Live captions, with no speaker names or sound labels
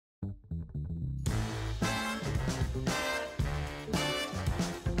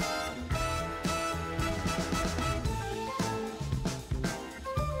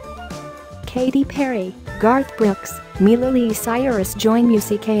Katy Perry, Garth Brooks, Miley Cyrus join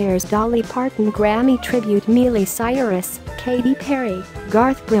MusiCares Dolly Parton Grammy tribute. Miley Cyrus, Katy Perry,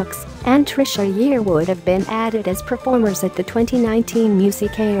 Garth Brooks, and Trisha Yearwood have been added as performers at the 2019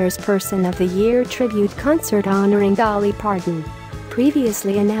 MusiCares Person of the Year tribute concert honoring Dolly Parton.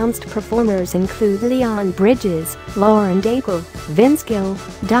 Previously announced performers include Leon Bridges, Lauren Daigle, Gill,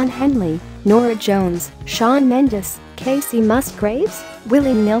 Don Henley, Norah Jones, Shawn Mendes, Kacey Musgraves,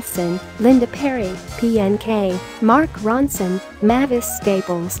 Willie Nelson, Linda Perry, PNK, Mark Ronson, Mavis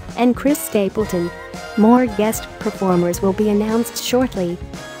Staples, and Chris Stapleton. More guest performers will be announced shortly.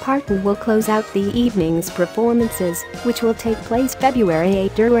 Parton will close out the evening's performances, which will take place February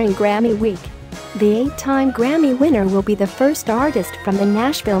 8 during Grammy Week. The 8-time Grammy winner will be the first artist from the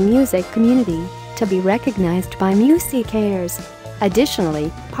Nashville music community to be recognized by MusiCares.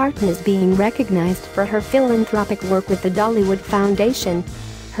 Additionally, Parton is being recognized for her philanthropic work with the Dollywood Foundation.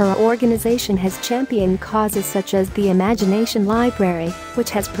 Her organization has championed causes such as the Imagination Library,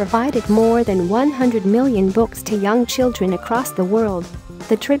 which has provided more than 100 million books to young children across the world.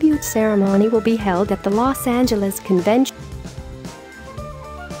 The tribute ceremony will be held at the Los Angeles Convention